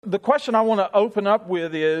the question I want to open up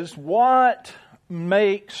with is, what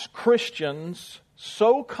makes Christians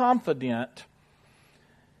so confident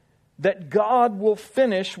that God will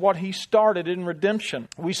finish what He started in redemption?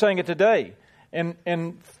 We sang it today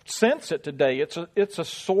and sense it today. It's a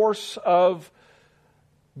source of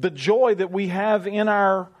the joy that we have in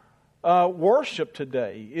our worship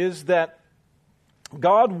today, is that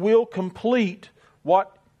God will complete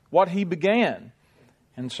what He began.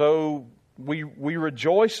 And so we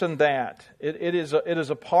rejoice in that. It is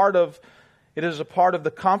a part of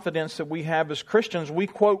the confidence that we have as Christians. We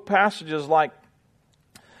quote passages like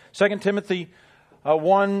 2 Timothy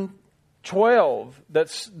 1:12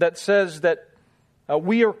 that says that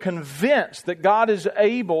we are convinced that God is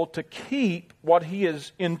able to keep what He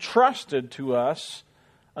has entrusted to us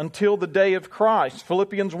until the day of Christ.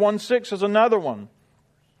 Philippians 1:6 is another one.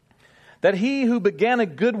 That He who began a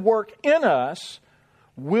good work in us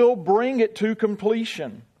will bring it to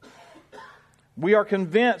completion. We are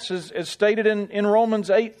convinced, as stated in Romans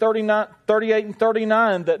 8:38 and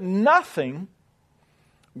 39, that nothing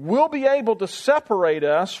will be able to separate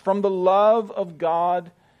us from the love of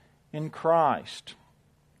God in Christ.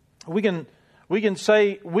 We can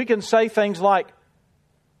say things like,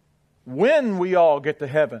 when we all get to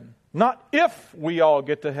heaven, not if we all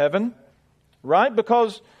get to heaven, right?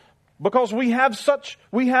 Because we have such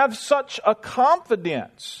a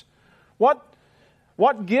confidence.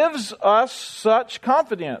 What gives us such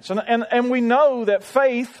confidence? And we know that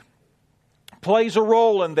faith plays a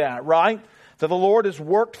role in that, right? That the Lord has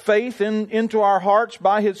worked faith into our hearts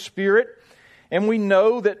by His Spirit. And we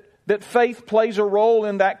know that faith plays a role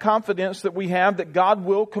in that confidence that we have that God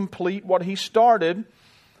will complete what He started.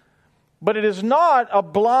 But it is not a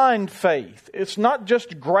blind faith. It's not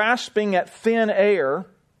just grasping at thin air.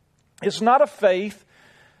 It's not a faith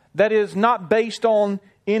that is not based on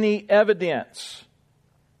any evidence.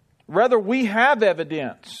 Rather, we have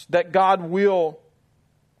evidence that God will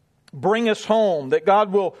bring us home, that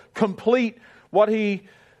God will complete what He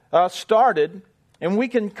started. And we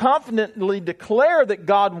can confidently declare that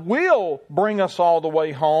God will bring us all the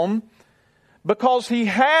way home because He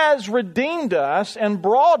has redeemed us and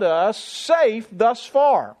brought us safe thus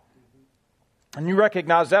far. And you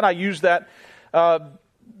recognize that. I use that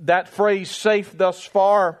phrase, safe thus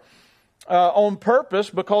far, on purpose,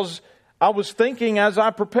 because I was thinking as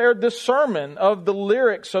I prepared this sermon of the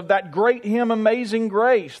lyrics of that great hymn, Amazing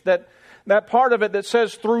Grace, that part of it that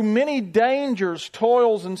says, through many dangers,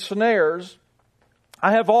 toils, and snares,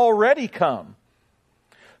 I have already come.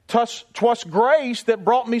 'Twas grace that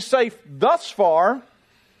brought me safe thus far,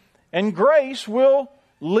 and grace will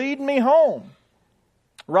lead me home.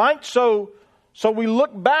 Right? So we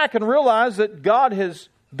look back and realize that God has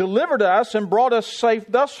delivered us and brought us safe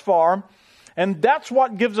thus far, and that's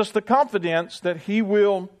what gives us the confidence that He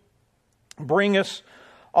will bring us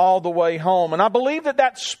all the way home. And I believe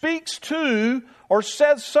that speaks to, or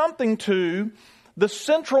says something to, the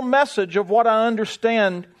central message of what I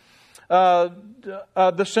understand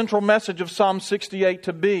the central message of Psalm 68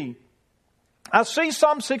 to be. I see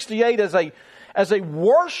Psalm 68 as a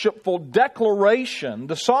worshipful declaration.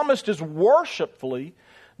 The psalmist is worshipfully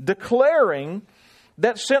declaring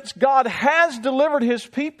that since God has delivered His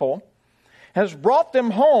people, has brought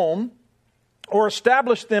them home, or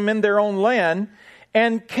established them in their own land,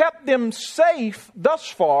 and kept them safe thus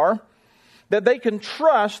far, that they can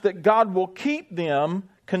trust that God will keep them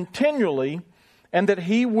continually and that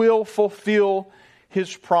He will fulfill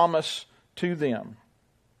His promise to them.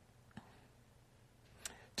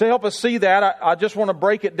 To help us see that, I just want to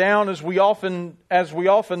break it down as we often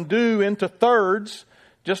do into thirds,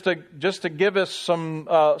 just to give us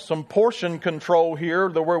some portion control here,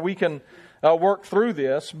 where we can work through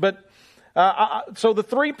this. But so the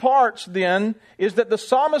three parts then is that the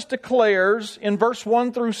psalmist declares in verse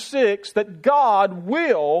 1 through 6 that God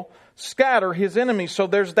will scatter his enemies. So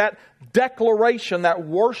there's that declaration, that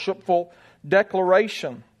worshipful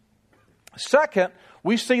declaration. Second,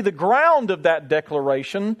 we see the ground of that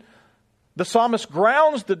declaration. The psalmist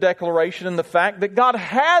grounds the declaration in the fact that God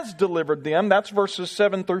has delivered them. That's verses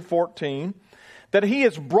 7 through 14. That He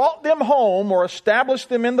has brought them home or established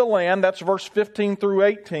them in the land. That's verse 15 through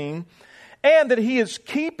 18. And that He is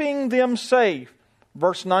keeping them safe.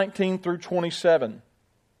 Verse 19 through 27.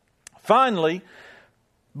 Finally,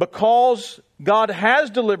 because God has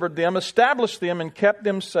delivered them, established them, and kept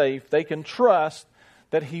them safe, they can trust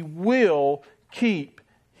that He will keep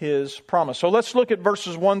His promise. So let's look at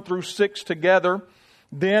verses 1 through 6 together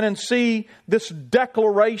then and see this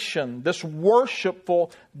declaration, this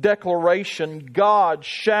worshipful declaration: God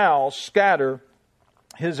shall scatter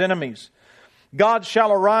His enemies. God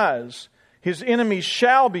shall arise, His enemies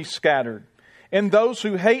shall be scattered, and those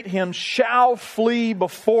who hate him shall flee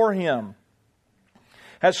before him.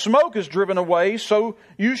 As smoke is driven away, so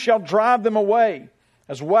you shall drive them away.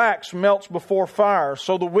 As wax melts before fire,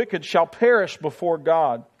 so the wicked shall perish before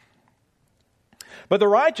God. But the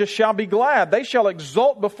righteous shall be glad. They shall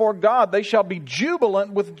exult before God. They shall be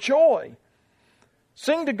jubilant with joy.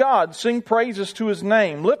 Sing to God. Sing praises to His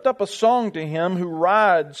name. Lift up a song to Him who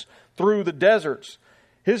rides through the deserts.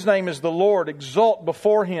 His name is the Lord. Exult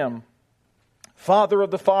before Him. Father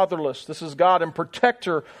of the fatherless. This is God. And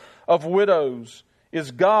protector of widows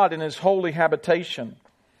is God in His holy habitation.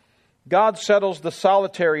 God settles the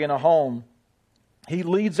solitary in a home. He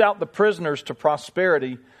leads out the prisoners to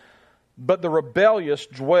prosperity, but the rebellious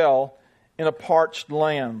dwell in a parched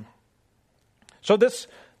land. So this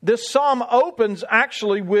psalm opens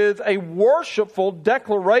actually with a worshipful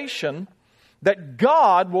declaration that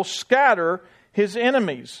God will scatter His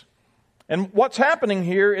enemies. And what's happening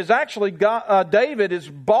here is actually David is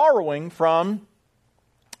borrowing from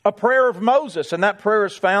a prayer of Moses, and that prayer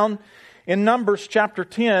is found in Numbers chapter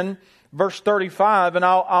 10, verse 35, and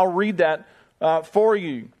I'll read that for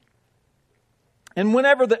you. And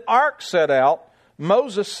whenever the ark set out,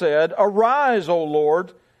 Moses said, "Arise, O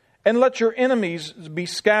Lord, and let your enemies be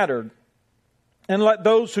scattered, and let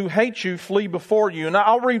those who hate you flee before you." And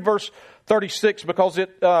I'll read verse 36 because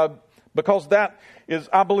that is,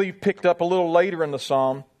 I believe, picked up a little later in the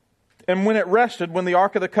psalm. And when the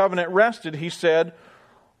ark of the covenant rested, he said,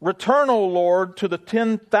 "Return, O Lord, to the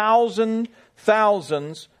 10,000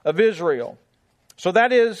 thousands of Israel." So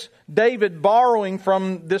that is David borrowing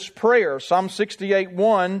from this prayer. Psalm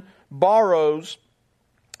 68:1 borrows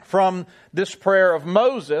from this prayer of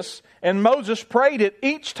Moses. And Moses prayed it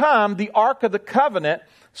each time the Ark of the Covenant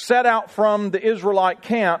set out from the Israelite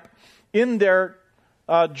camp in their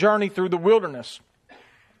journey through the wilderness.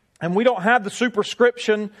 And we don't have the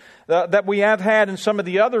superscription that we have had in some of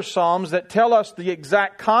the other Psalms that tell us the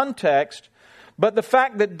exact context. But the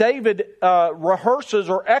fact that David rehearses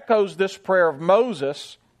or echoes this prayer of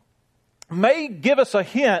Moses may give us a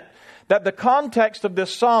hint that the context of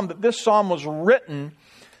this psalm, that this psalm was written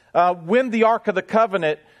when the Ark of the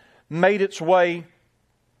Covenant made its way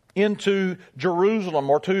into Jerusalem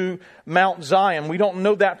or to Mount Zion. We don't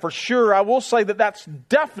know that for sure. I will say that that's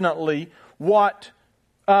definitely what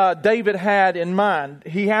David had in mind.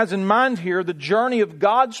 He has in mind here the journey of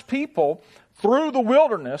God's people through the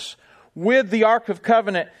wilderness with the Ark of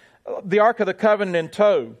the Covenant in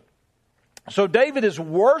tow. So David is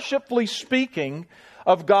worshipfully speaking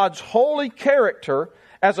of God's holy character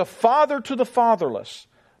as a father to the fatherless,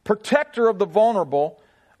 protector of the vulnerable,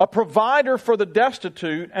 a provider for the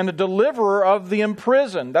destitute, and a deliverer of the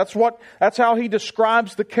imprisoned. That's how he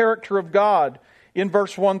describes the character of God in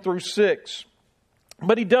verse 1 through 6.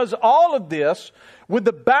 But he does all of this with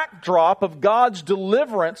the backdrop of God's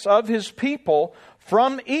deliverance of His people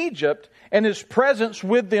from Egypt and His presence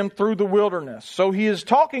with them through the wilderness. So he is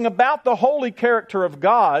talking about the holy character of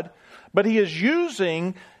God, but he is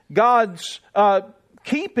using God's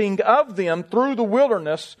keeping of them through the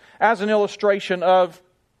wilderness as an illustration of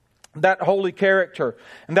that holy character.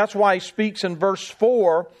 And that's why he speaks in verse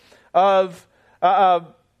 4 of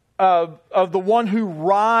the one who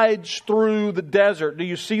rides through the desert. Do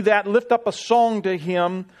you see that? Lift up a song to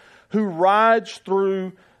Him who rides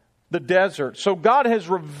through the desert. So God has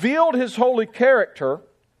revealed His holy character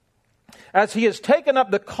as He has taken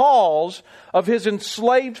up the cause of His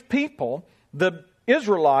enslaved people, the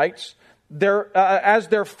Israelites, as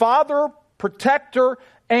their father, protector,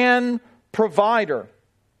 and provider.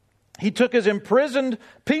 He took His imprisoned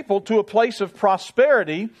people to a place of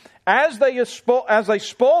prosperity as they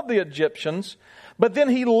spoiled the Egyptians, but then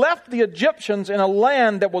He left the Egyptians in a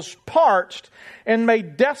land that was parched and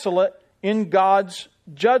made desolate in God's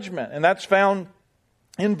judgment. And that's found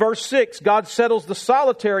in verse 6. God settles the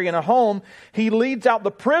solitary in a home. He leads out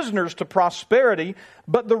the prisoners to prosperity,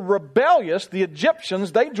 but the rebellious, the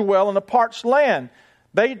Egyptians, they dwell in a parched land.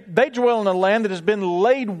 They dwell in a land that has been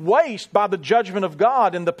laid waste by the judgment of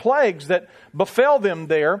God and the plagues that befell them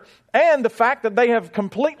there, and the fact that they have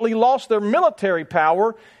completely lost their military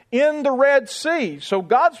power in the Red Sea. So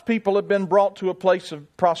God's people have been brought to a place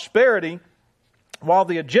of prosperity while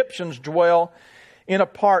the Egyptians dwell in a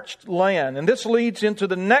parched land. And this leads into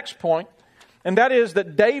the next point, and that is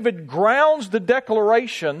that David grounds the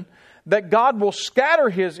declaration that God will scatter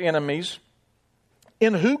His enemies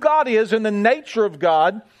in who God is, in the nature of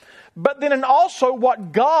God, but then in also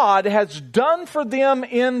what God has done for them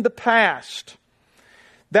in the past.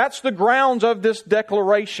 That's the grounds of this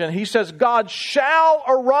declaration. He says, God shall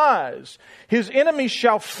arise. His enemies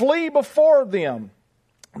shall flee before them.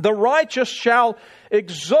 The righteous shall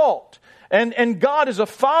exult. And God is a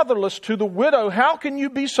fatherless to the widow. How can you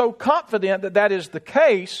be so confident that that is the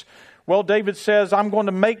case? Well, David says, I'm going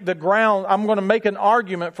to make an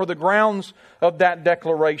argument for the grounds of that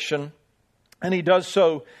declaration. And he does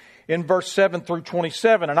so in verse 7 through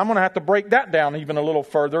 27. And I'm going to have to break that down even a little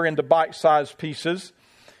further into bite-sized pieces.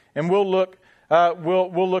 And we'll look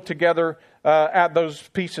together at those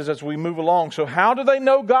pieces as we move along. So how do they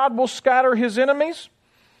know God will scatter His enemies?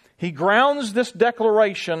 He grounds this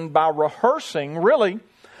declaration by rehearsing, really,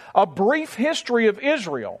 a brief history of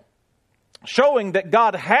Israel, showing that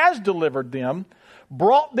God has delivered them,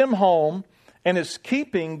 brought them home, and is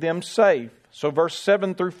keeping them safe. So verse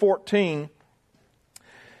 7 through 14,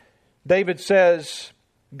 David says,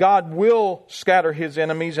 God will scatter His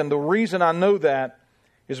enemies, and the reason I know that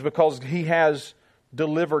is because He has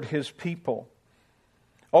delivered His people.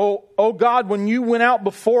 Oh God, when you went out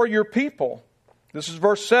before your people, this is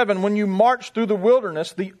verse 7, when you marched through the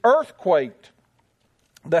wilderness, the earth quaked.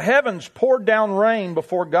 The heavens poured down rain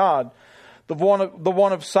before God, the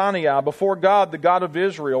one of Sinai, before God, the God of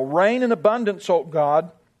Israel. Rain in abundance, O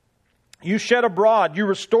God. You shed abroad. You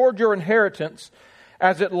restored your inheritance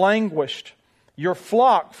as it languished. Your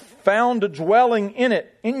flock found a dwelling in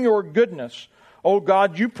it, in your goodness. O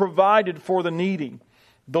God, you provided for the needy.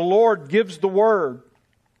 The Lord gives the word.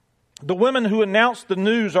 The women who announce the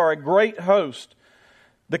news are a great host.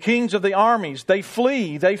 The kings of the armies, they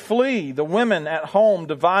flee, they flee. The women at home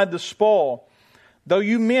divide the spoil. Though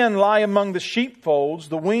you men lie among the sheepfolds,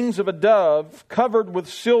 the wings of a dove covered with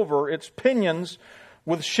silver, its pinions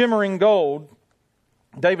with shimmering gold.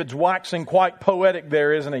 David's waxing quite poetic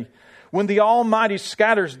there, isn't he? When the Almighty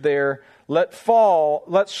scatters there, let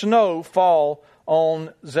snow fall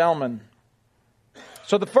on Zalman.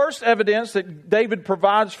 So the first evidence that David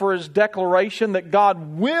provides for his declaration that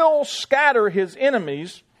God will scatter His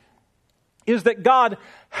enemies is that God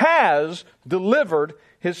has delivered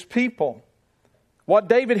His people. What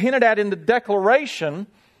David hinted at in the declaration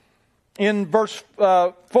in verse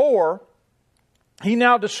 4, he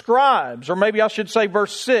now describes, or maybe I should say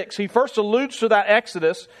verse 6, he first alludes to that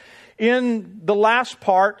Exodus in the last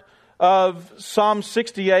part of Psalm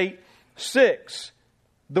 68:6.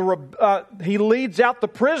 He leads out the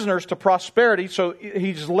prisoners to prosperity. So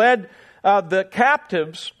He's led the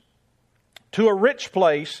captives to a rich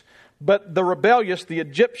place, but the rebellious, the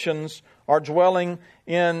Egyptians, are dwelling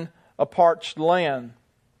in a parched land.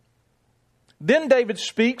 Then David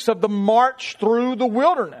speaks of the march through the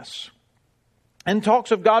wilderness and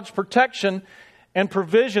talks of God's protection and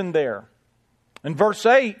provision there. And verse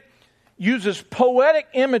 8 uses poetic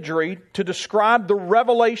imagery to describe the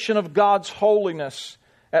revelation of God's holiness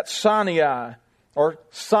at Sinai, or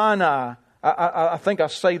Sinai. I think I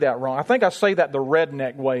say that wrong. I think I say that the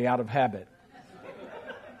redneck way out of habit.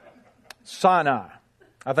 Sinai,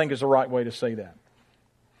 I think is the right way to say that.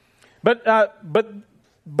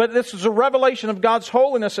 But this is a revelation of God's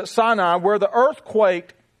holiness at Sinai, where the earth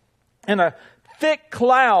quaked and a thick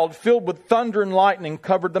cloud filled with thunder and lightning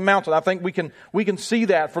covered the mountain. I think we can see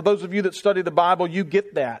that. For those of you that study the Bible, you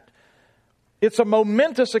get that. It's a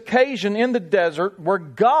momentous occasion in the desert where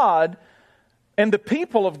God and the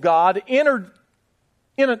people of God entered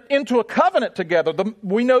into a covenant together.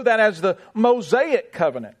 We know that as the Mosaic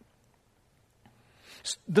covenant.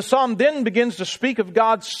 The psalm then begins to speak of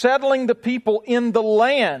God settling the people in the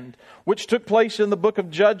land, which took place in the book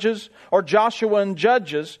of Judges, or Joshua and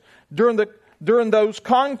Judges, during those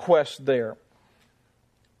conquests there.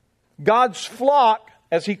 God's flock,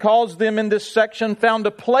 as He calls them in this section, found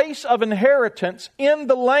a place of inheritance in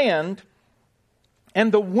the land,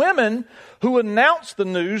 and the women who announced the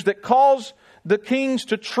news that caused the kings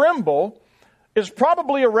to tremble is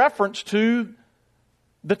probably a reference to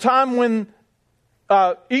the time when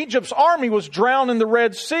Egypt's army was drowned in the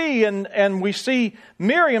Red Sea, and we see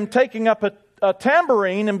Miriam taking up a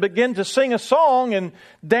tambourine and begin to sing a song and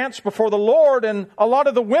dance before the Lord, and a lot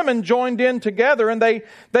of the women joined in together, and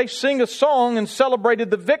they sing a song and celebrated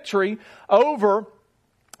the victory over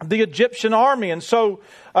the Egyptian army. And so,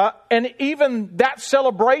 and even that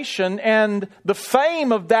celebration and the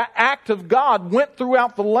fame of that act of God went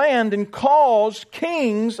throughout the land and caused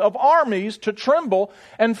kings of armies to tremble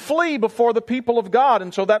and flee before the people of God.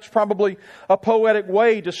 And so that's probably a poetic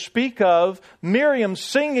way to speak of Miriam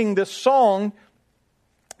singing this song,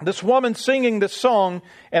 this woman singing this song,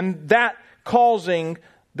 and that causing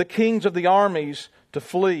the kings of the armies to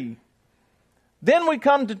flee. Then we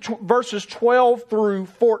come to verses 12 through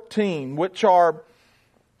 14, which are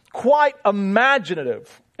quite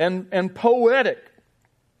imaginative and poetic.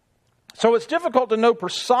 So it's difficult to know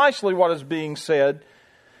precisely what is being said.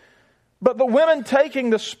 But the women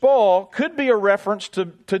taking the spoil could be a reference to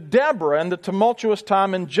Deborah and the tumultuous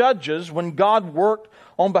time in Judges when God worked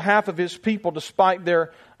on behalf of His people despite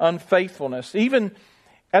their unfaithfulness. Even,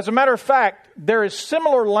 as a matter of fact, there is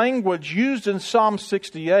similar language used in Psalm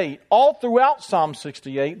 68, all throughout Psalm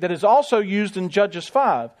 68, that is also used in Judges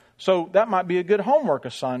 5. So that might be a good homework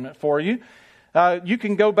assignment for you. You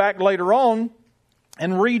can go back later on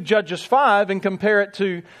and read Judges 5 and compare it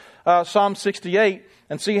to Psalm 68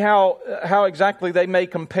 and see how exactly they may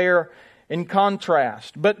compare in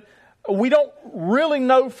contrast. But we don't really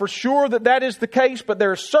know for sure that is the case, but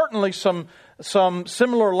there is certainly some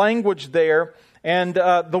similar language there. And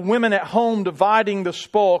the women at home dividing the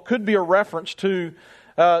spoil could be a reference to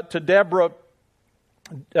Deborah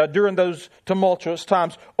during those tumultuous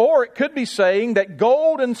times. Or it could be saying that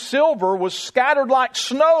gold and silver was scattered like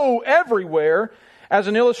snow everywhere, as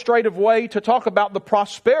an illustrative way to talk about the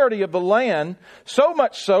prosperity of the land, so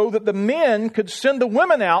much so that the men could send the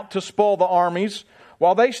women out to spoil the armies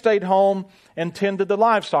while they stayed home and tended the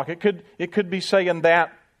livestock. It could be saying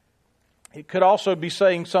that. It could also be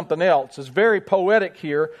saying something else. It's very poetic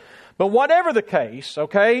here. But whatever the case,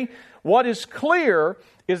 okay, what is clear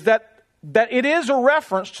is that it is a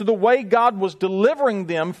reference to the way God was delivering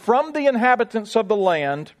them from the inhabitants of the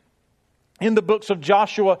land in the books of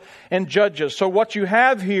Joshua and Judges. So what you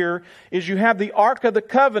have here is you have the Ark of the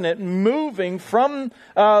Covenant moving from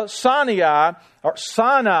Sinai,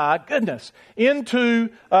 into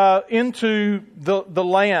the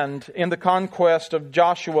land in the conquest of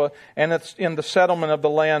Joshua, and it's in the settlement of the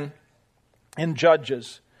land in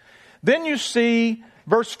Judges. Then you see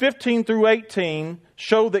verse 15 through 18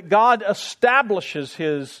 show that God establishes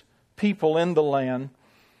His people in the land,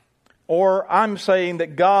 or I'm saying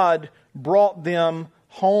that God brought them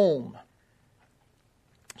home.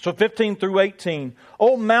 So 15 through 18.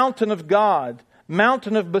 O mountain of God,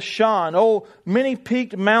 mountain of Bashan, O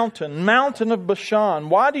many-peaked mountain, mountain of Bashan,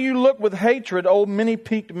 why do you look with hatred, O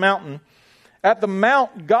many-peaked mountain, at the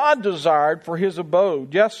mount God desired for His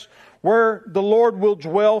abode, yes, where the Lord will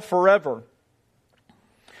dwell forever?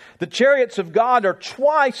 The chariots of God are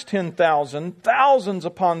twice 10,000, thousands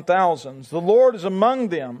upon thousands. The Lord is among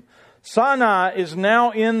them. Sinai is now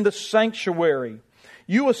in the sanctuary.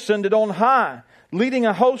 You ascended on high, leading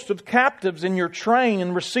a host of captives in your train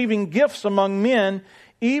and receiving gifts among men,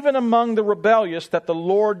 even among the rebellious, that the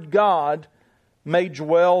Lord God may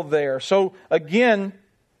dwell there. So again,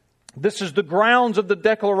 this is the grounds of the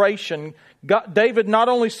declaration. David not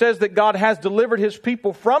only says that God has delivered His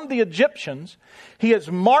people from the Egyptians, He has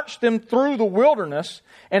marched them through the wilderness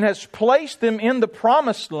and has placed them in the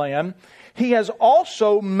promised land. He has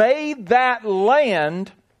also made that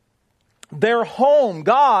land their home.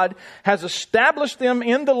 God has established them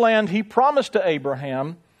in the land He promised to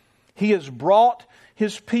Abraham. He has brought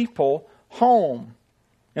His people home.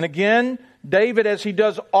 And again, David, as he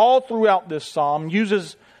does all throughout this psalm,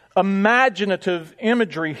 uses imaginative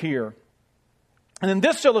imagery here. And in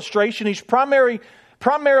this illustration, he's primarily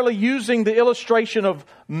using the illustration of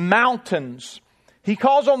mountains. He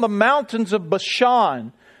calls on the mountains of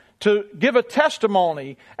Bashan to give a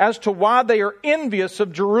testimony as to why they are envious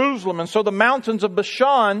of Jerusalem. And so the mountains of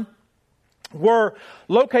Bashan were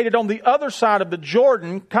located on the other side of the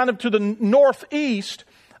Jordan, kind of to the northeast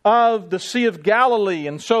of the Sea of Galilee.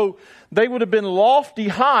 And so they would have been lofty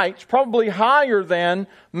heights, probably higher than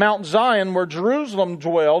Mount Zion where Jerusalem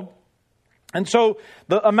dwelled. And so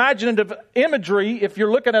the imaginative imagery, if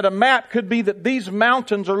you're looking at a map, could be that these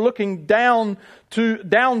mountains are looking down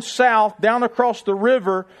south, down across the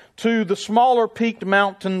river to the smaller peaked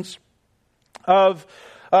mountains of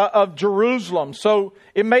Jerusalem. So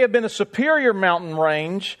it may have been a superior mountain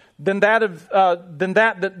range than that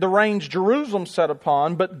the range Jerusalem set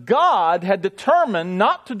upon. But God had determined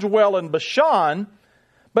not to dwell in Bashan,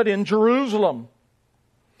 but in Jerusalem.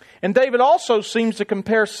 And David also seems to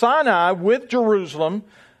compare Sinai with Jerusalem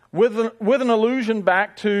with an allusion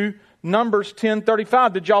back to Numbers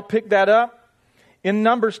 10:35. Did y'all pick that up? In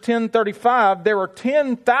Numbers 10:35, there are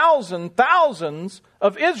 10,000 thousands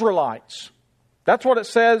of Israelites. That's what it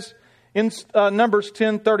says in Numbers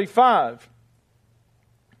 10:35.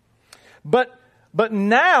 But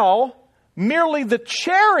now, merely the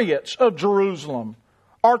chariots of Jerusalem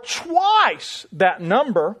are twice that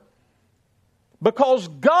number, because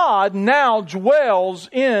God now dwells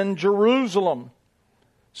in Jerusalem.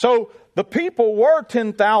 So the people were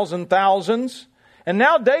 10,000 thousands, and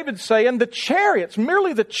now David's saying the chariots,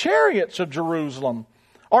 merely the chariots of Jerusalem,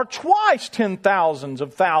 are twice 10,000s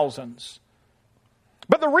of thousands.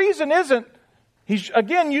 But the reason isn't He's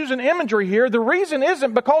again using imagery here. The reason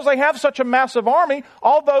isn't because they have such a massive army,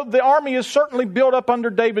 although the army is certainly built up under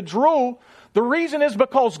David's rule. The reason is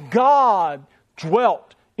because God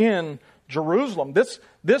dwelt in Jerusalem.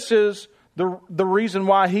 This is the reason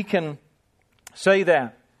why he can say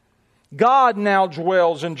that. God now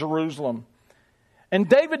dwells in Jerusalem. And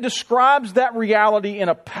David describes that reality in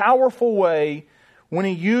a powerful way when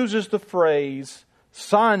he uses the phrase,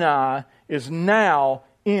 Sinai is now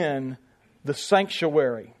in the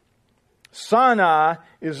sanctuary. Sinai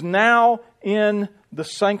is now in the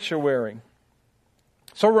sanctuary.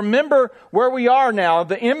 So remember where we are now.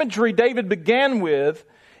 The imagery David began with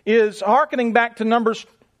is hearkening back to Numbers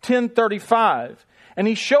 10:35. And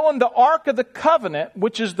he's showing the Ark of the Covenant,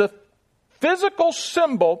 which is the physical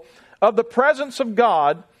symbol of the presence of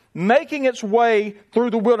God, making its way through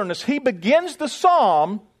the wilderness. He begins the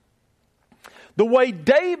psalm the way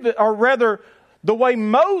the way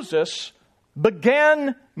Moses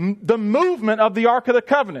began the movement of the Ark of the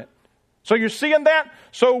Covenant. So you're seeing that?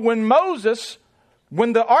 So when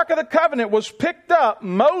the Ark of the Covenant was picked up,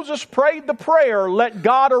 Moses prayed the prayer, let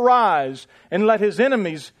God arise and let his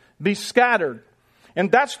enemies be scattered.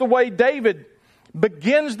 And that's the way David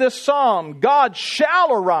begins this psalm. God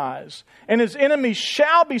shall arise and his enemies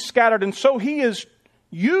shall be scattered. And so he is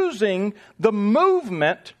using the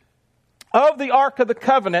movement of the Ark of the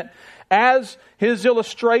Covenant as his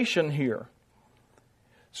illustration here.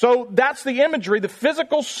 So that's the imagery, the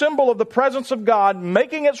physical symbol of the presence of God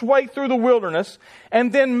making its way through the wilderness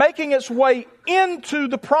and then making its way into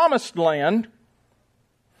the promised land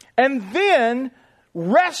and then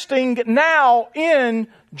resting now in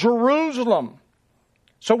Jerusalem.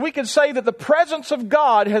 So we could say that the presence of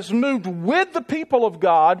God has moved with the people of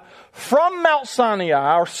God from Mount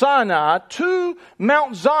Sinai to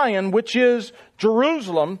Mount Zion, which is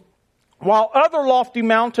Jerusalem, while other lofty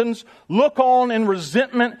mountains look on in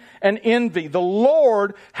resentment and envy. The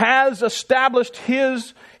Lord has established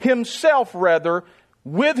himself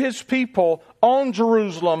with his people on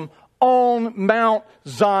Jerusalem, on Mount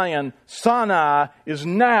Zion. Sinai is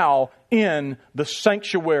now in the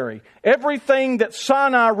sanctuary. Everything that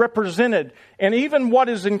Sinai represented, and even what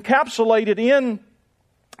is encapsulated in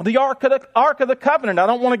the Ark of the Covenant. I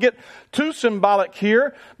don't want to get too symbolic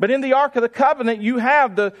here, but in the Ark of the Covenant you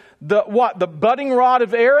have the budding rod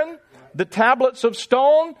of Aaron, the tablets of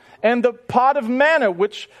stone, and the pot of manna,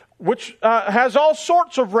 which has all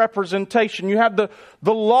sorts of representation. You have the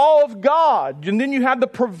law of God, and then you have the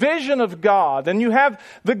provision of God, and you have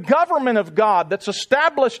the government of God that's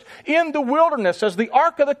established in the wilderness as the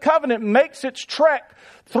Ark of the Covenant makes its trek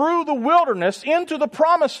through the wilderness into the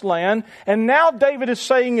promised land. And now David is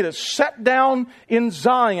saying it is set down in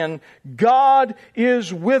Zion. God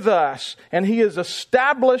is with us, and he has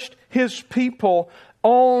established his people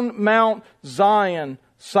on Mount Zion.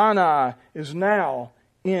 Sinai is now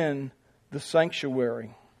in the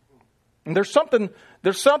sanctuary. And there's something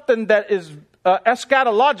that is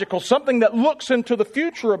eschatological, something that looks into the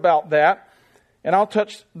future about that, and I'll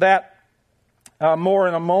touch that more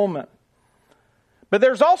in a moment. But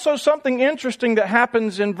there's also something interesting that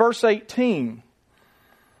happens in verse 18.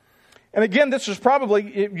 And again, this is probably,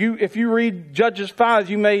 if you read Judges 5,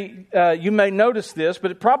 you may notice this,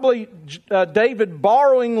 but it probably David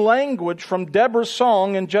borrowing language from Deborah's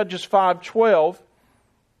song in Judges 5:12.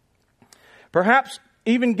 Perhaps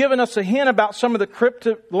even giving us a hint about some of the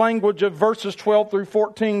cryptic language of verses 12 through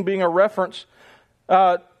 14 being a reference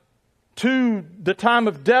to the time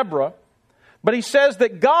of Deborah. But he says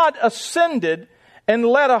that God ascended and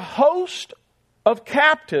led a host of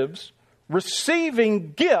captives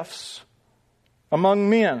receiving gifts among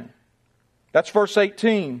men. That's verse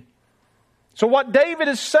 18. So what David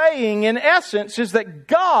is saying in essence is that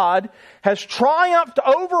God has triumphed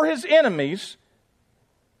over his enemies,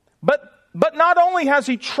 but not only has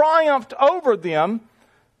he triumphed over them,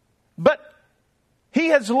 but he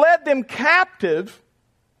has led them captive,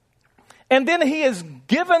 and then he has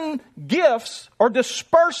given gifts or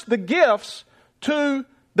dispersed the gifts to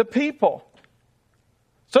the people.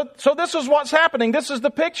 So this is what's happening. This is the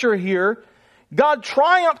picture here. God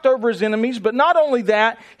triumphed over his enemies, but not only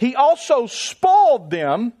that, he also spoiled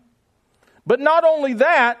them. But not only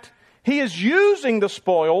that, he is using the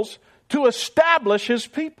spoils to establish his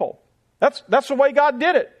people. That's the way God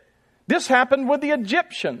did it. This happened with the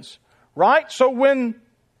Egyptians, right? So when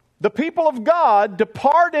the people of God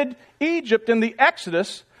departed Egypt in the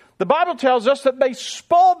Exodus, the Bible tells us that they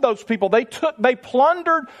spoiled those people. They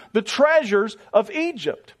plundered the treasures of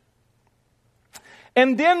Egypt.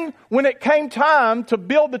 And then when it came time to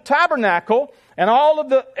build the tabernacle, And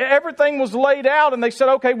everything was laid out, and they said,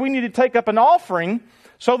 okay, we need to take up an offering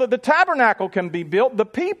so that the tabernacle can be built. The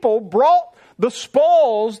people brought the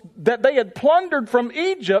spoils that they had plundered from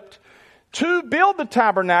Egypt to build the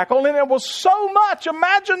tabernacle, and it was so much,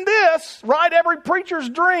 imagine this, right, every preacher's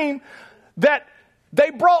dream, that they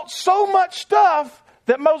brought so much stuff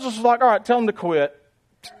that Moses was like, all right, tell them to quit.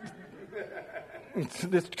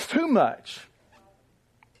 It's too much.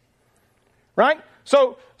 Right?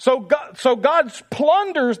 So God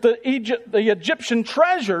plunders the Egyptian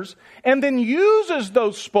treasures and then uses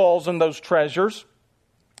those spoils and those treasures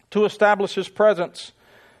to establish His presence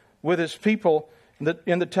with His people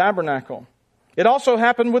in the tabernacle. It also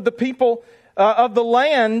happened with the people of the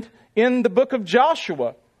land in the book of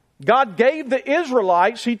Joshua. God gave the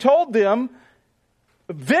Israelites, He told them,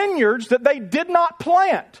 vineyards that they did not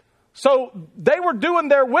plant. So they were doing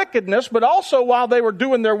their wickedness, but also while they were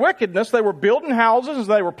doing their wickedness, they were building houses,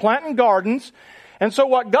 they were planting gardens. And so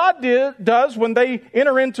what God does when they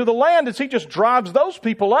enter into the land is He just drives those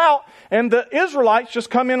people out, and the Israelites just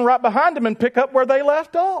come in right behind them and pick up where they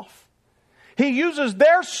left off. He uses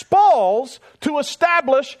their spoils to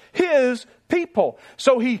establish His people.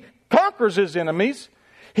 So He conquers His enemies,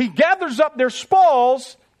 He gathers up their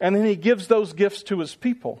spoils, and then He gives those gifts to His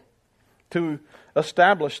people to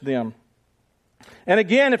establish them. And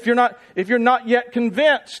again, if you're not yet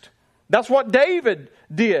convinced, that's what David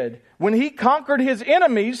did. When he conquered his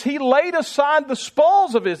enemies, he laid aside the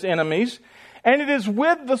spoils of his enemies, and it is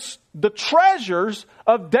with the treasures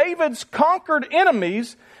of David's conquered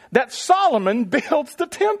enemies that Solomon builds the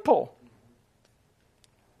temple.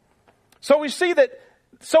 So we see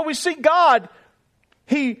God,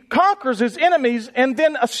 He conquers His enemies and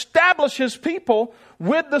then establishes people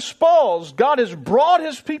with the spoils. God has brought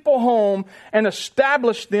His people home and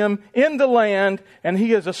established them in the land, and He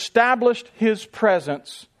has established His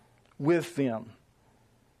presence with them.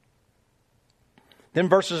 Then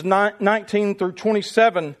verses 19 through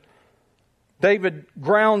 27, David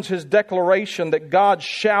grounds his declaration that God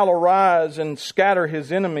shall arise and scatter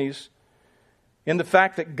His enemies in the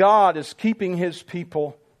fact that God is keeping His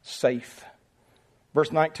people safe.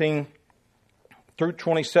 Verse 19 through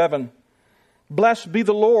 27. Blessed be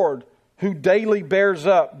the Lord who daily bears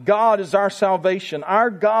up. God is our salvation. Our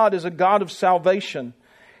God is a God of salvation.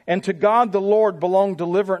 And to God the Lord belong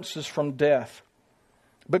deliverances from death.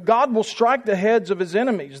 But God will strike the heads of His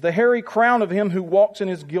enemies, the hairy crown of him who walks in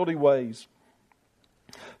his guilty ways.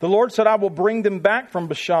 The Lord said, I will bring them back from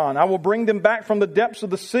Bashan. I will bring them back from the depths of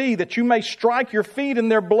the sea, that you may strike your feet in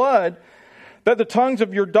their blood, that the tongues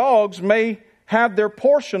of your dogs may have their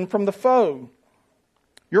portion from the foe.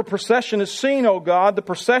 Your procession is seen, O God, the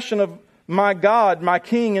procession of my God, my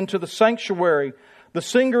King, into the sanctuary. The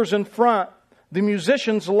singers in front, the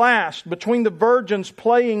musicians last, between the virgins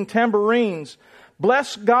playing tambourines.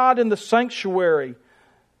 Bless God in the sanctuary.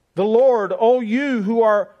 The Lord, O you who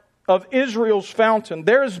are of Israel's fountain.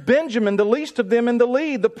 There is Benjamin, the least of them, in the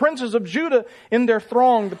lead. The princes of Judah in their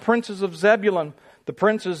throng. The princes of Zebulun. The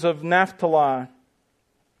princes of Naphtali.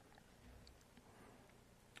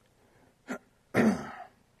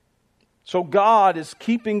 So God is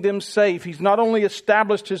keeping them safe. He's not only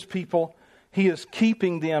established His people, He is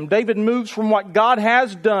keeping them. David moves from what God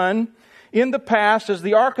has done in the past as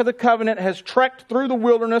the Ark of the Covenant has trekked through the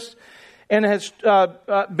wilderness and has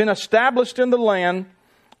been established in the land.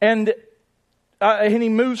 And he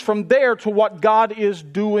moves from there to what God is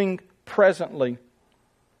doing presently.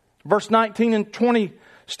 Verse 19 and 20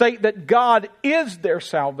 state that God is their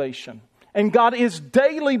salvation. And God is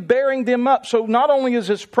daily bearing them up. So not only is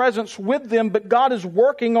His presence with them, but God is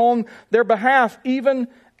working on their behalf even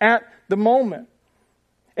at the moment.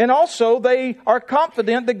 And also they are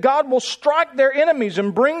confident that God will strike their enemies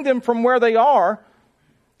and bring them from where they are,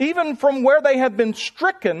 even from where they have been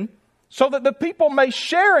stricken, so that the people may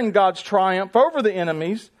share in God's triumph over the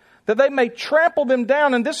enemies, that they may trample them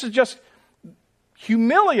down. And this is just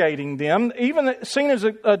humiliating them, even seen as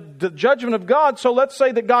the judgment of God. So let's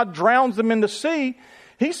say that God drowns them in the sea.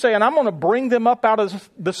 He's saying, I'm going to bring them up out of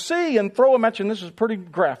the sea and throw them at you. And this is pretty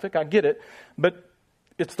graphic, I get it, but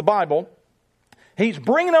it's the Bible. He's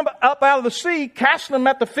bringing them up out of the sea, casting them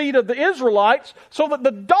at the feet of the Israelites so that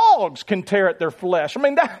the dogs can tear at their flesh. I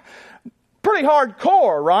mean, that's pretty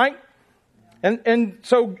hardcore, right? And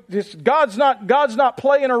so God's not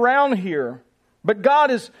playing around here. But God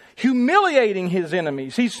is humiliating His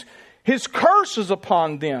enemies. His curse is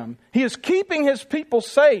upon them. He is keeping His people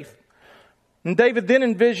safe. And David then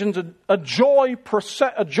envisions a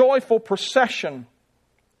joyful procession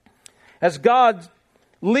as God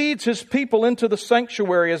leads His people into the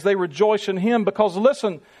sanctuary as they rejoice in Him. Because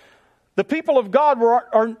listen, The people of God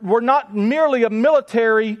were not merely a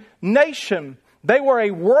military nation. They were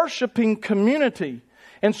a worshiping community.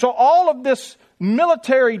 And so all of this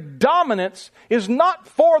military dominance is not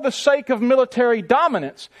for the sake of military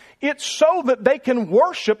dominance. It's so that they can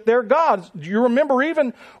worship their gods. Do you remember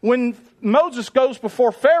even when Moses goes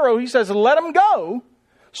before Pharaoh, he says, let them go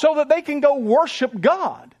so that they can go worship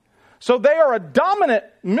God. So they are a dominant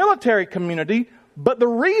military community, but the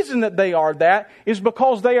reason that they are that is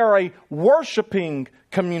because they are a worshiping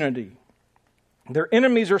community. Their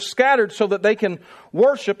enemies are scattered so that they can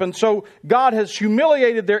worship. And so God has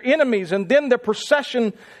humiliated their enemies. And then the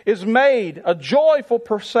procession is made, a joyful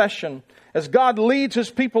procession, as God leads His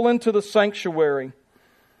people into the sanctuary.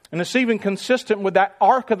 And it's even consistent with that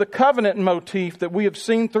Ark of the Covenant motif that we have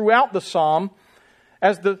seen throughout the Psalm,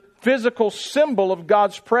 as the physical symbol of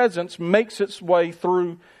God's presence makes its way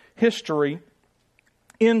through history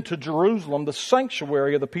into Jerusalem, the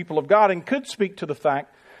sanctuary of the people of God, and could speak to the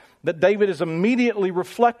fact that David is immediately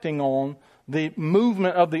reflecting on the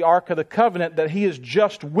movement of the Ark of the Covenant that he has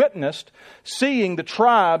just witnessed, seeing the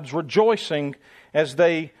tribes rejoicing as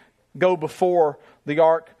they go before the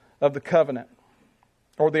Ark of the Covenant,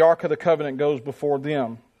 or the Ark of the Covenant goes before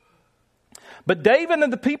them. But David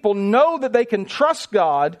and the people know that they can trust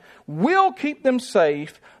God will keep them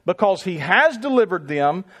safe because He has delivered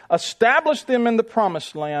them, established them in the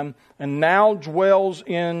promised land, and now dwells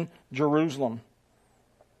in Jerusalem.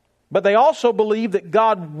 But they also believe that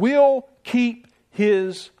God will keep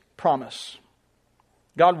His promise.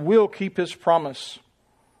 God will keep His promise.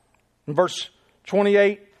 In verse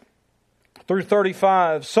 28 through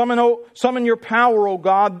 35, Summon your power, O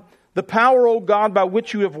God, the power, O God, by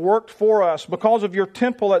which you have worked for us. Because of your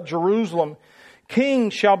temple at Jerusalem,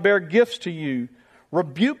 kings shall bear gifts to you.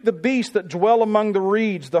 Rebuke the beasts that dwell among the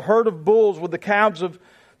reeds, the herd of bulls with the calves of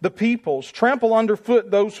the peoples. Trample underfoot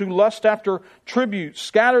those who lust after tribute.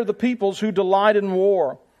 Scatter the peoples who delight in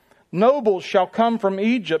war. Nobles shall come from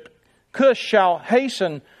Egypt. Cush shall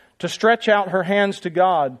hasten to stretch out her hands to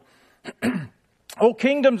God. O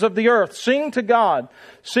kingdoms of the earth, sing to God.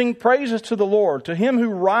 Sing praises to the Lord, to Him who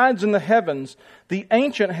rides in the heavens, the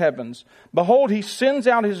ancient heavens. Behold, He sends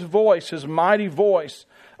out His voice, His mighty voice.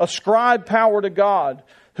 Ascribe power to God,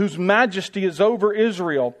 whose majesty is over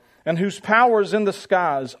Israel, and whose power is in the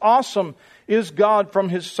skies. Awesome is God from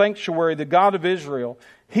His sanctuary, the God of Israel.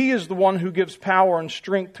 He is the one who gives power and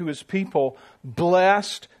strength to His people.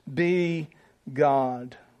 Blessed be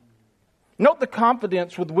God. Note the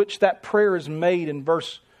confidence with which that prayer is made in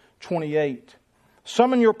verse 28.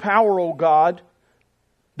 Summon your power, O God.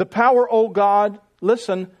 The power, O God,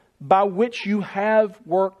 listen, by which you have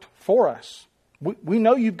worked for us. We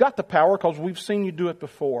know you've got the power because we've seen you do it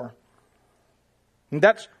before. And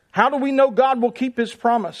that's how do we know God will keep His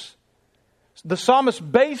promise? The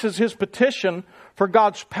psalmist bases his petition for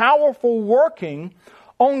God's powerful working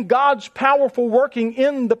on God's powerful working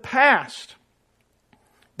in the past.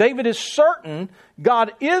 David is certain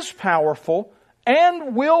God is powerful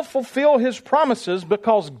and will fulfill His promises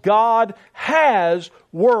because God has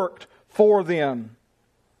worked for them.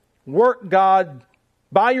 Work, God,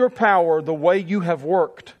 by your power the way you have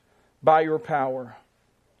worked by your power.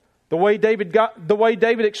 The way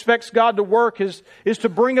David expects God to work is to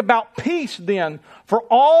bring about peace then for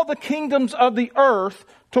all the kingdoms of the earth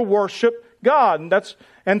to worship God.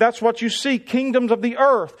 And that's what you see, kingdoms of the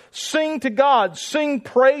earth. Sing to God, sing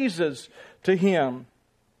praises to Him.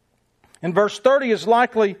 In verse 30 is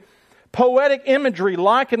likely poetic imagery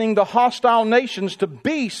likening the hostile nations to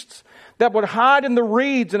beasts that would hide in the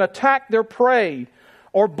reeds and attack their prey,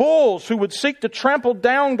 or bulls who would seek to trample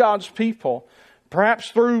down God's people,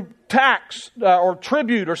 perhaps through tax or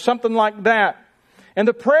tribute or something like that. And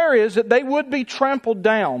the prayer is that they would be trampled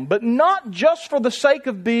down, but not just for the sake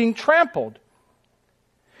of being trampled.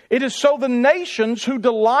 It is so the nations who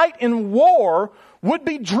delight in war would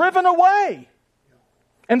be driven away,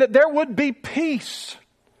 and that there would be peace.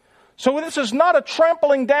 So this is not a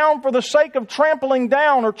trampling down for the sake of trampling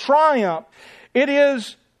down or triumph. It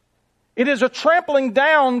is a trampling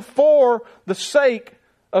down for the sake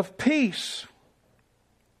of peace.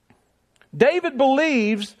 David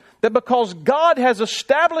believes that because God has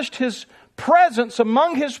established His presence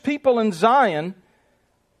among His people in Zion,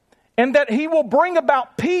 and that He will bring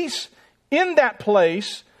about peace in that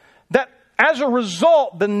place, that as a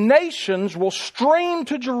result, the nations will stream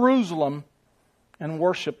to Jerusalem and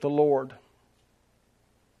worship the Lord.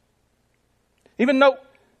 Even note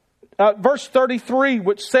verse 33,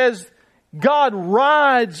 which says, God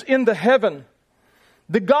rides in the heaven.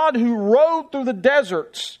 The God who rode through the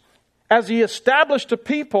deserts as He established a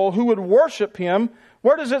people who would worship Him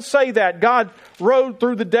Where does it say that? God rode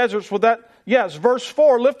through the deserts with that. Yes, verse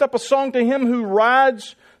 4, lift up a song to him who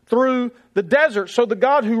rides through the desert. So the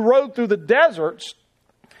God who rode through the deserts,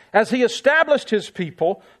 as he established his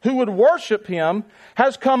people who would worship him,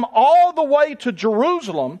 has come all the way to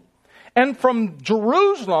Jerusalem. And from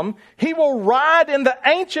Jerusalem, he will ride in the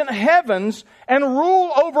ancient heavens and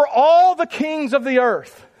rule over all the kings of the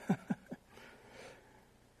earth.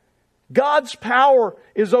 God's power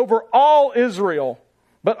is over all Israel,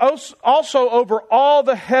 but also over all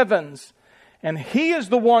the heavens. And he is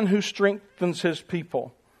the one who strengthens his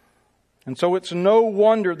people. And so it's no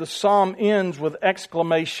wonder the psalm ends with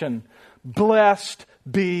exclamation, "Blessed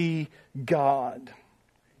be God."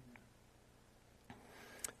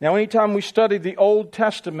 Now, anytime we study the Old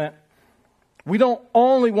Testament, we don't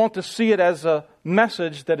only want to see it as a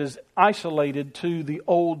message that is isolated to the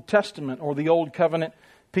Old Testament or the Old Covenant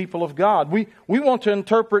people of God. We want to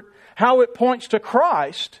interpret how it points to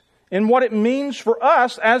Christ and what it means for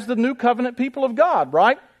us as the New Covenant people of God,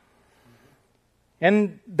 right?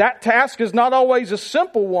 And that task is not always a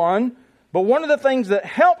simple one, but one of the things that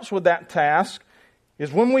helps with that task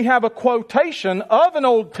is when we have a quotation of an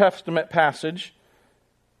Old Testament passage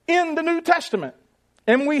in the New Testament.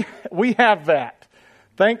 And we have that.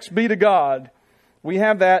 Thanks be to God. We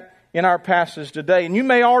have that in our passage today. And you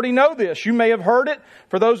may already know this. You may have heard it.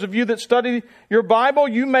 For those of you that study your Bible,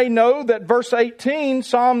 you may know that verse 18,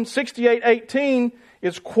 Psalm 68:18,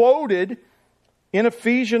 is quoted in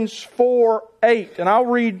Ephesians 4:8. And I'll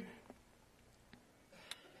read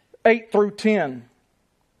 8 through 10.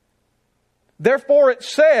 Therefore it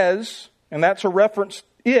says, and that's a reference,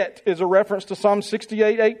 it is a reference to Psalm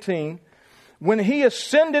 68:18, when he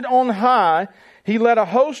ascended on high, he led a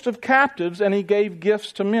host of captives and he gave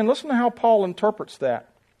gifts to men. Listen to how Paul interprets that.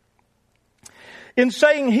 In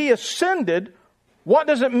saying he ascended, what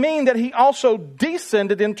does it mean that he also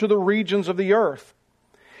descended into the regions of the earth?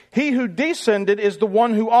 He who descended is the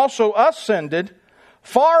one who also ascended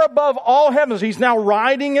far above all heavens. He's now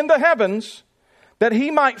riding in the heavens that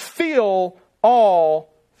he might fill all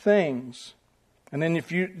things. And then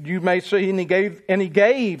if you may say, he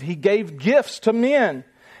gave gifts to men.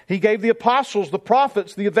 He gave the apostles, the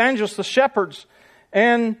prophets, the evangelists, the shepherds,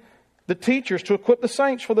 and the teachers to equip the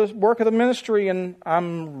saints for the work of the ministry. And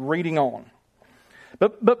I'm reading on.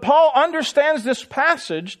 But Paul understands this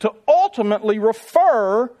passage to ultimately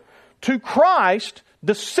refer to Christ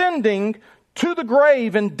descending to the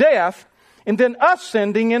grave in death and then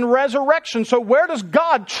ascending in resurrection. So where does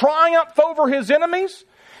God triumph over his enemies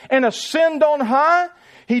and ascend on high?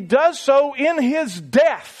 He does so in his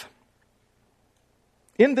death.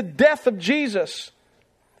 In the death of Jesus.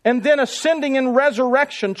 And then ascending in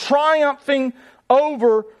resurrection, triumphing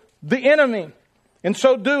over the enemy. In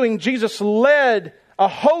so doing, Jesus led a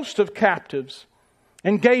host of captives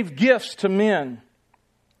and gave gifts to men.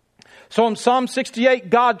 So in Psalm 68,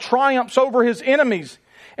 God triumphs over his enemies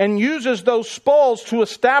and uses those spoils to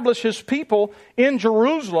establish his people in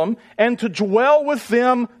Jerusalem and to dwell with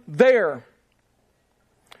them there.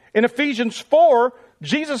 In Ephesians 4,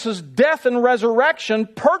 Jesus' death and resurrection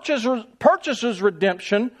purchases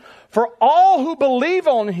redemption for all who believe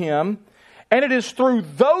on him. And it is through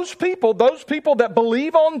those people that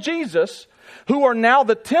believe on Jesus, who are now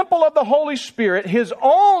the temple of the Holy Spirit, his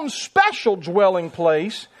own special dwelling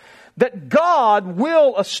place, that God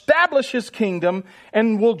will establish his kingdom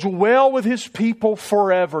and will dwell with his people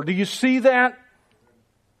forever. Do you see that?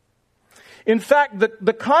 In fact,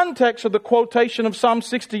 the context of the quotation of Psalm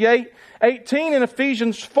 68:18 in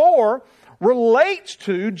Ephesians 4 relates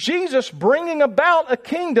to Jesus bringing about a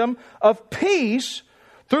kingdom of peace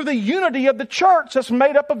through the unity of the church that's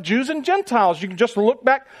made up of Jews and Gentiles. You can just look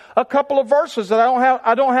back a couple of verses that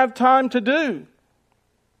I don't have time to do.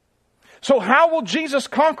 So how will Jesus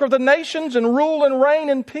conquer the nations and rule and reign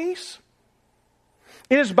in peace?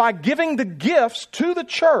 It is by giving the gifts to the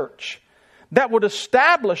church that would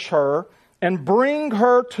establish her and bring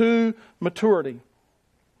her to maturity.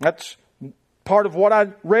 That's part of what I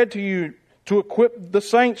read to you, to equip the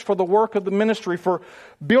saints for the work of the ministry, for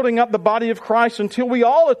building up the body of Christ until we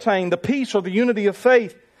all attain the peace or the unity of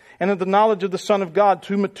faith and of the knowledge of the Son of God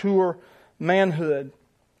to mature manhood.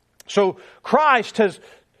 So Christ has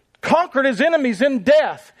conquered his enemies in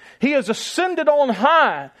death. He has ascended on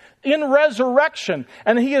high in resurrection,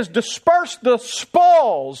 and he has dispersed the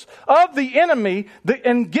spoils of the enemy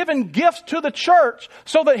and given gifts to the church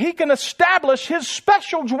so that he can establish his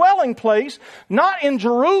special dwelling place, not in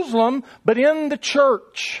Jerusalem, but in the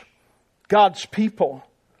church, God's people.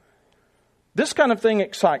 This kind of thing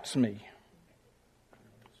excites me.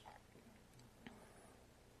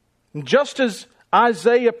 Just as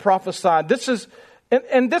Isaiah prophesied, this is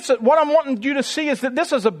And this, what I'm wanting you to see is that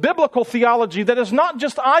this is a biblical theology that is not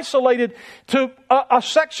just isolated to a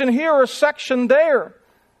section here or a section there.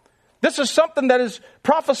 This is something that is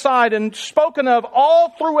prophesied and spoken of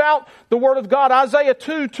all throughout the Word of God. Isaiah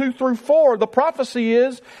 2:2-4. The prophecy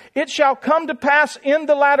is, it shall come to pass in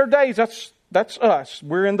the latter days. That's us.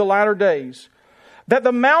 We're in the latter days. That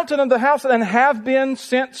the mountain of the house, and have been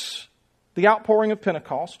since the outpouring of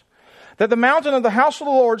Pentecost, that the mountain of the house of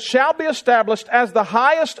the Lord shall be established as the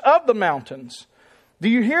highest of the mountains. Do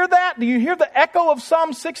you hear that? Do you hear the echo of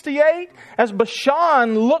Psalm 68? As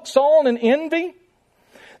Bashan looks on in envy.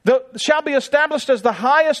 Shall be established as the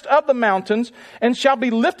highest of the mountains, and shall be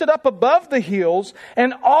lifted up above the hills,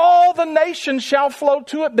 and all the nations shall flow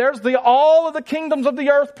to it. There's all of the kingdoms of the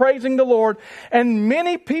earth praising the Lord. And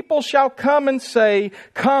many people shall come and say,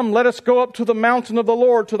 come, let us go up to the mountain of the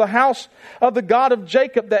Lord, to the house of the God of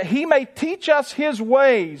Jacob, that He may teach us His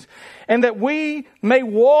ways, and that we may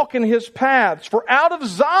walk in His paths. For out of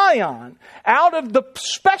Zion, out of the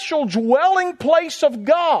special dwelling place of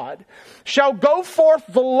God, shall go forth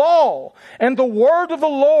the law and the word of the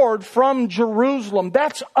Lord from Jerusalem.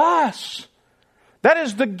 That's us. That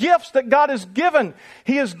is the gifts that God has given.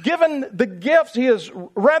 He has given the gifts. He has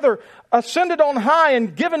rather ascended on high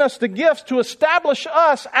and given us the gifts to establish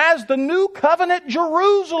us as the new covenant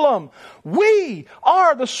Jerusalem. We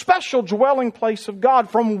are the special dwelling place of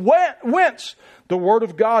God, from whence the word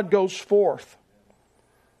of God goes forth.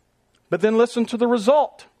 But then listen to the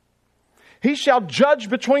result. He shall judge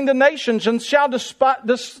between the nations and shall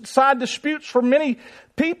decide disputes for many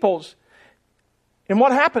peoples. And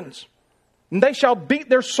what happens? And they shall beat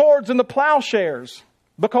their swords into plowshares,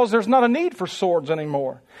 because there's not a need for swords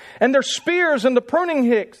anymore. And their spears into pruning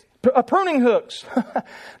hooks.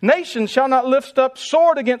 Nation shall not lift up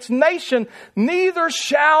sword against nation, neither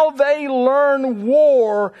shall they learn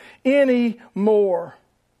war any more.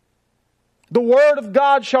 The word of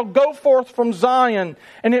God shall go forth from Zion,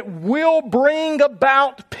 and it will bring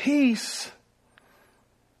about peace.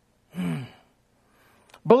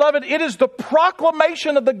 Beloved, it is the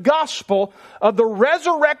proclamation of the gospel of the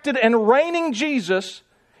resurrected and reigning Jesus.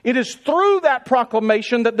 It is through that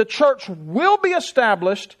proclamation that the church will be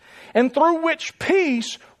established, and through which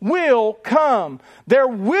peace will come. There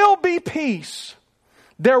will be peace.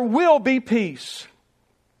 There will be peace.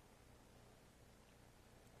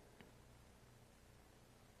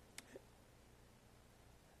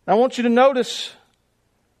 I want you to notice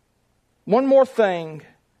one more thing,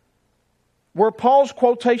 where Paul's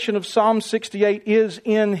quotation of Psalm 68 is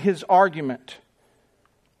in his argument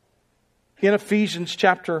in Ephesians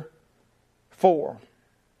chapter 4.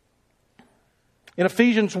 In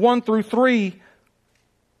Ephesians 1-3,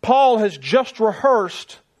 Paul has just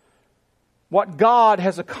rehearsed what God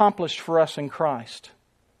has accomplished for us in Christ.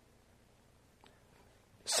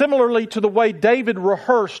 Similarly to the way David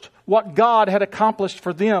rehearsed what God had accomplished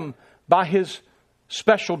for them by His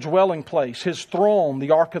special dwelling place, His throne,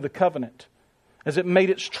 the Ark of the Covenant, as it made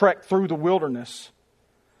its trek through the wilderness.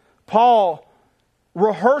 Paul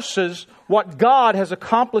rehearses what God has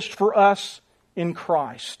accomplished for us in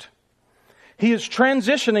Christ. He is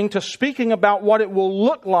transitioning to speaking about what it will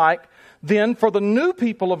look like then for the new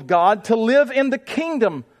people of God to live in the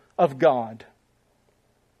kingdom of God.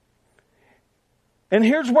 And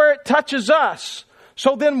here's where it touches us.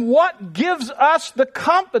 So then what gives us the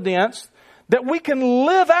confidence that we can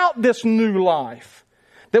live out this new life?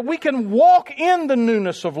 That we can walk in the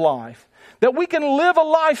newness of life? That we can live a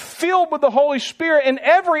life filled with the Holy Spirit in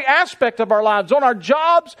every aspect of our lives, on our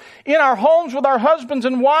jobs, in our homes, with our husbands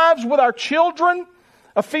and wives, with our children?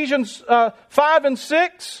 Ephesians 5 and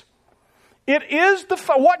 6. It is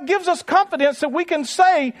what gives us confidence that we can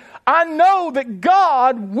say, I know that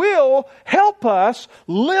God will help us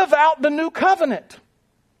live out the new covenant.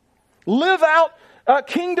 Live out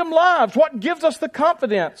kingdom lives. What gives us the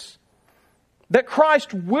confidence that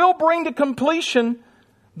Christ will bring to completion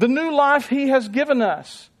the new life He has given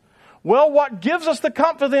us? Well, what gives us the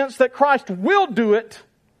confidence that Christ will do it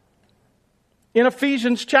in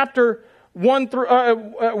Ephesians chapter 1 through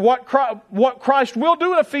what Christ will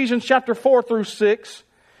do in Ephesians chapter 4-6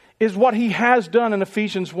 is what He has done in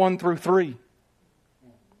Ephesians 1-3.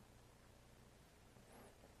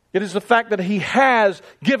 It is the fact that He has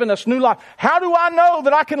given us new life. How do I know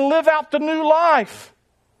that I can live out the new life?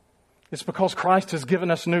 It's because Christ has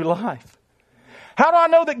given us new life. How do I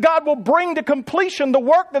know that God will bring to completion the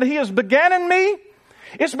work that He has began in me?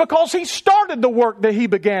 It's because He started the work that He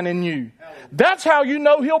began in you. That's how you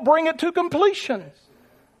know He'll bring it to completion.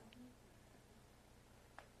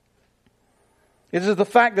 It is the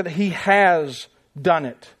fact that He has done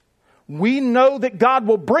it. we know that God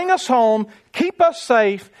will bring us home, keep us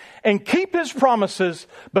safe, and keep His promises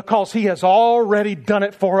because He has already done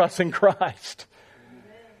it for us in Christ.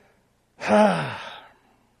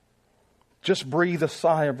 Just breathe a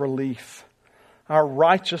sigh of relief. Our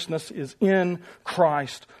righteousness is in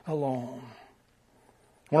Christ alone.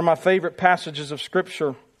 One of my favorite passages of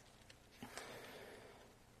Scripture,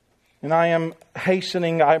 and I am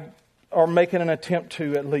hastening, or making an attempt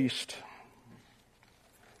to at least.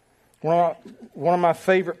 One of my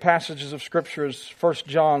favorite passages of Scripture is 1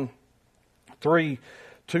 John 3,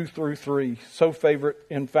 2 through 3. So favorite,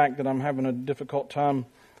 in fact, that I'm having a difficult time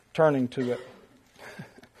turning to it.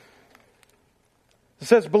 It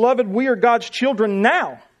says, "Beloved, we are God's children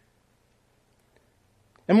now.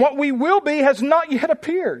 And what we will be has not yet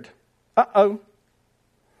appeared."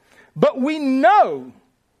 But we know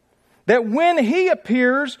that when He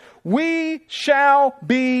appears, we shall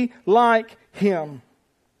be like Him,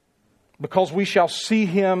 because we shall see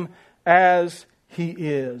Him as He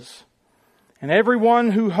is. And everyone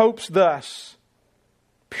who hopes thus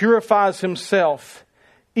purifies himself,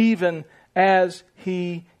 even as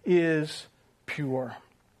He is pure.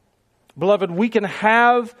 Beloved, we can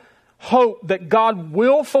have hope that God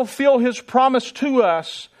will fulfill His promise to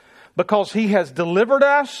us because He has delivered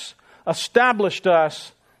us, established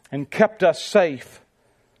us, and kept us safe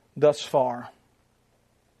thus far.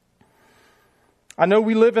 I know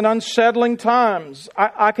we live in unsettling times.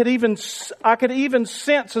 I could even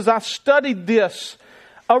sense as I studied this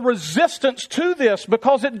a resistance to this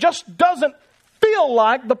because it just doesn't feel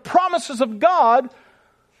like the promises of God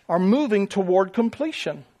are moving toward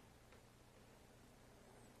completion.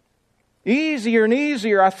 Easier and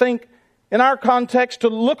easier, I think, in our context, to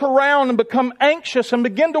look around and become anxious and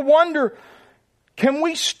begin to wonder, can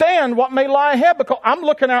we stand what may lie ahead? Because I'm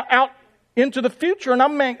looking out into the future and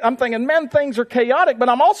I'm thinking, man, things are chaotic. But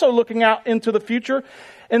I'm also looking out into the future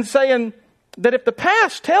and saying that if the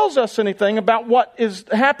past tells us anything about what is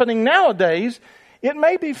happening nowadays, it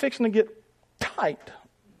may be fixing to get tight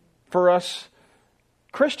for us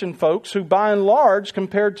Christian folks who, by and large,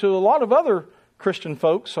 compared to a lot of other Christian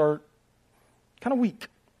folks, are kind of weak.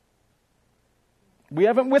 We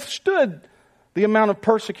haven't withstood the amount of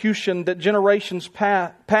persecution that generations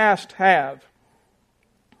past have.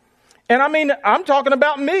 And I mean, I'm talking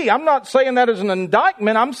about me. I'm not saying that as an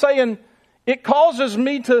indictment. I'm saying it causes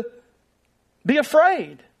me to be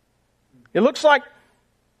afraid. It looks like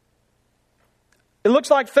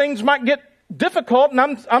things might get difficult,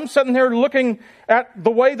 and I'm sitting here looking at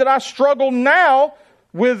the way that I struggle now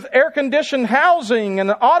with air-conditioned housing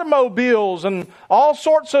and automobiles and all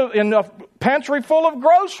sorts of, and a pantry full of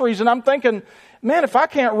groceries. And I'm thinking, man, if I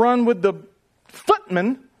can't run with the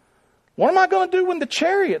footmen, what am I going to do when the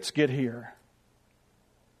chariots get here?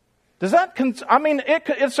 Does that,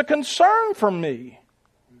 it's a concern for me.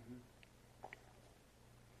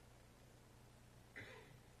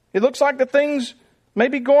 It looks like the things may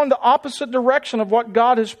be going the opposite direction of what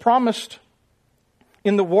God has promised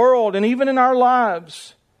in the world and even in our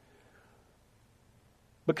lives.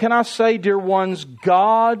 But can I say, dear ones,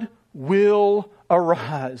 God will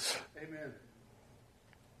arise. Amen.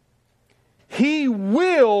 He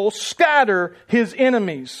will scatter His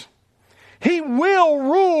enemies. He will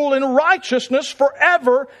rule in righteousness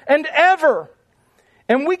forever and ever.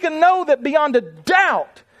 And we can know that beyond a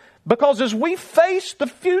doubt, because as we face the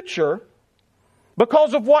future,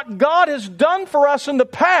 because of what God has done for us in the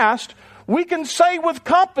past, we can say with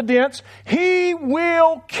confidence, He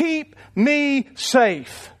will keep me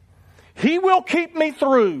safe. He will keep me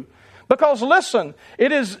through. Because listen,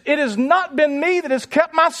 it has not been me that has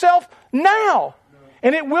kept myself now.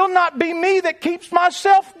 And it will not be me that keeps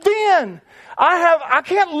myself then. I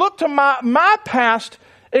can't look to my past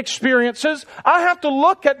experiences. I have to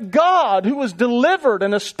look at God who was delivered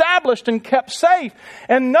and established and kept safe,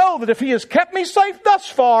 and know that if He has kept me safe thus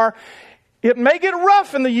far, it may get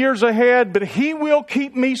rough in the years ahead, but He will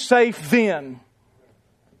keep me safe then.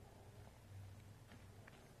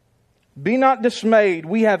 Be not dismayed.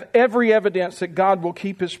 We have every evidence that God will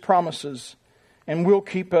keep His promises and will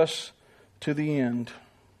keep us to the end.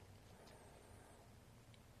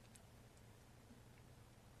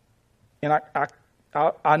 And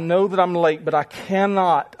I know that I'm late, but I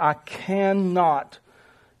cannot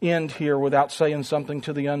end here without saying something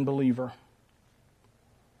to the unbeliever.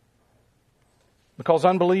 Because,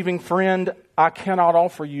 unbelieving friend, I cannot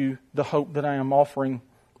offer you the hope that I am offering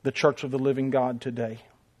the Church of the Living God today.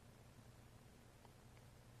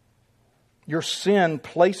 Your sin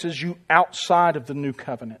places you outside of the new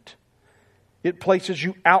covenant. It places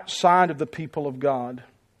you outside of the people of God.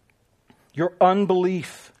 Your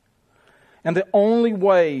unbelief. And the only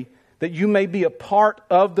way that you may be a part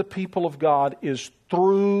of the people of God is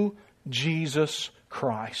through Jesus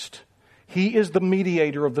Christ. He is the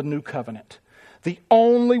mediator of the new covenant. The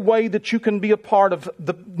only way that you can be a part of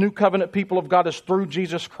the new covenant people of God is through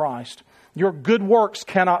Jesus Christ. Your good works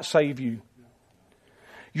cannot save you.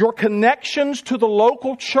 Your connections to the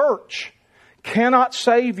local church cannot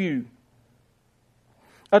save you.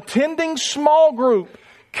 Attending small group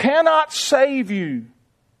cannot save you.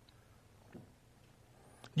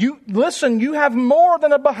 You have more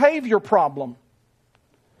than a behavior problem.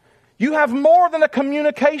 You have more than a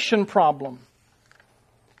communication problem.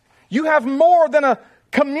 You have more than a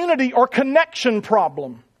community or connection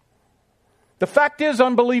problem. The fact is,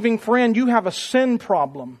 unbelieving friend, you have a sin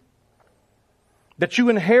problem that you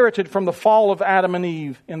inherited from the fall of Adam and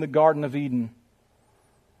Eve in the Garden of Eden.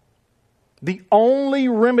 The only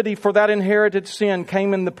remedy for that inherited sin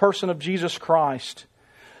came in the person of Jesus Christ,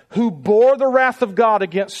 who bore the wrath of God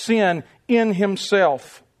against sin in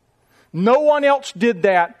Himself. No one else did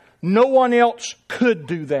that. No one else could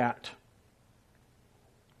do that.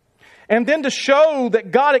 And then to show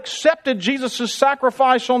that God accepted Jesus'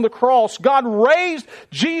 sacrifice on the cross, God raised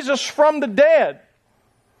Jesus from the dead.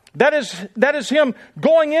 That is Him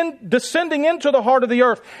descending into the heart of the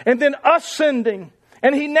earth, and then ascending.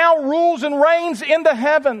 And He now rules and reigns in the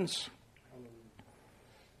heavens.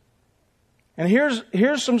 And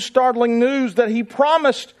here's some startling news, that He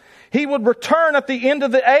promised He would return at the end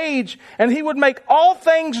of the age and He would make all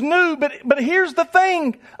things new. But here's the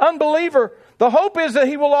thing, unbeliever. The hope is that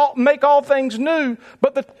He will make all things new.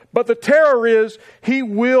 But the terror is He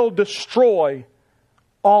will destroy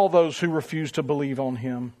all those who refuse to believe on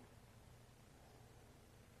Him.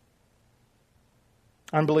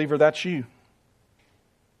 Unbeliever, that's you.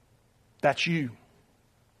 That's you.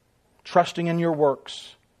 Trusting in your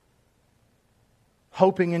works.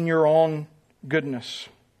 Hoping in your own goodness.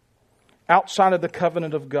 Outside of the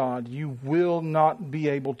covenant of God, you will not be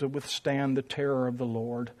able to withstand the terror of the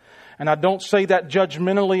Lord. And I don't say that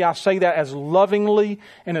judgmentally. I say that as lovingly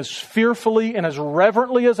and as fearfully and as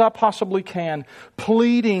reverently as I possibly can,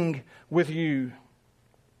 pleading with you.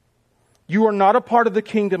 You are not a part of the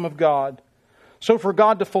kingdom of God. So for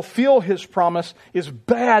God to fulfill His promise is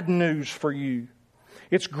bad news for you.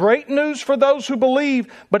 It's great news for those who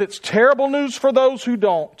believe, but it's terrible news for those who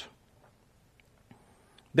don't.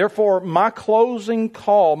 Therefore, my closing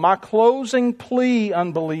call, my closing plea,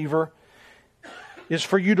 unbeliever, is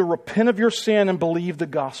for you to repent of your sin and believe the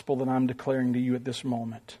gospel that I'm declaring to you at this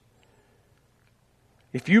moment.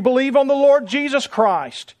 If you believe on the Lord Jesus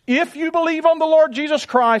Christ,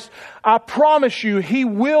 I promise you He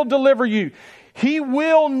will deliver you. He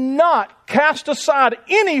will not cast aside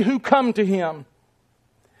any who come to Him.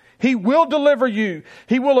 He will deliver you.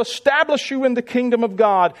 He will establish you in the kingdom of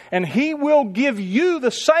God. And He will give you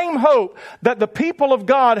the same hope that the people of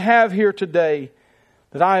God have here today,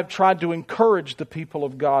 that I have tried to encourage the people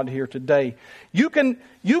of God here today. You can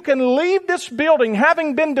leave this building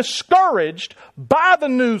having been discouraged by the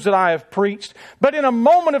news that I have preached, but in a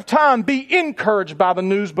moment of time be encouraged by the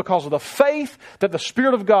news because of the faith that the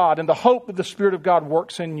Spirit of God and the hope that the Spirit of God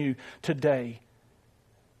works in you today.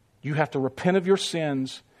 You have to repent of your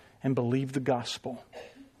sins and believe the gospel.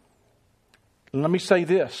 Let me say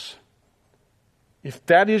this. If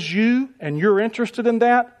that is you and you're interested in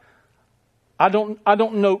that, I don't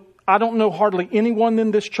know hardly anyone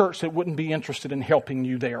in this church that wouldn't be interested in helping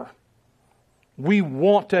you there. We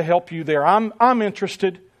want to help you there. I'm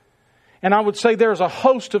interested. And I would say there's a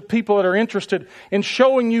host of people that are interested in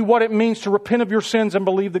showing you what it means to repent of your sins and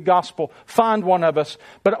believe the gospel. Find one of us.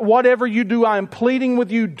 But whatever you do, I am pleading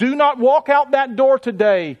with you, do not walk out that door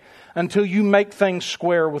today until you make things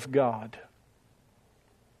square with God.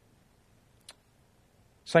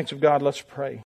 Saints of God, let's pray.